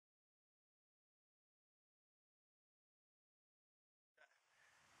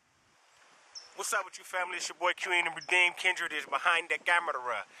What's up with you, family? It's your boy Qheem and Redeemed. Kindred is behind the camera.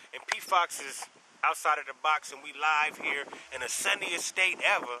 And P Fox is outside of the box, and we live here in the sunniest state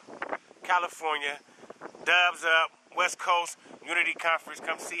ever, California. Dubs up, West Coast Unity Conference.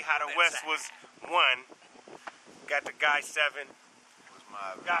 Come see how the West was won. Got the guy Sevin,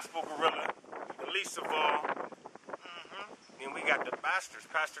 Gospel Gorilla, the least of all. Then we got the pastors,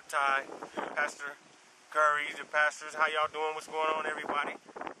 Pastor Ty, Pastor Curry, the pastors. How y'all doing? What's going on, everybody?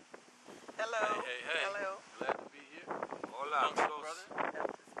 Hello. Hey. Hello. Glad to be here. Hola, brother.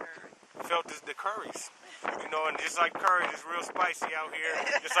 Felt this the curries. You know, and just like curries, it's real spicy out here.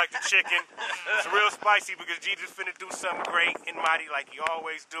 Just like the chicken. It's real spicy because Jesus finna do something great and mighty like he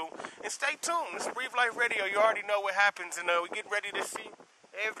always do. And stay tuned. It's Breathe Life Radio. You already know what happens. And we get ready to see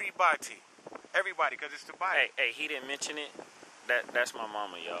everybody. Everybody, because it's the Bible. Hey, he didn't mention it. That's my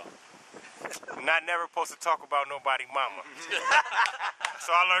mama, y'all. Not never supposed to talk about nobody mama.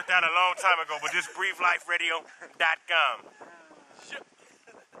 So I learned that a long time ago. But this BreatheLifeRadio.com.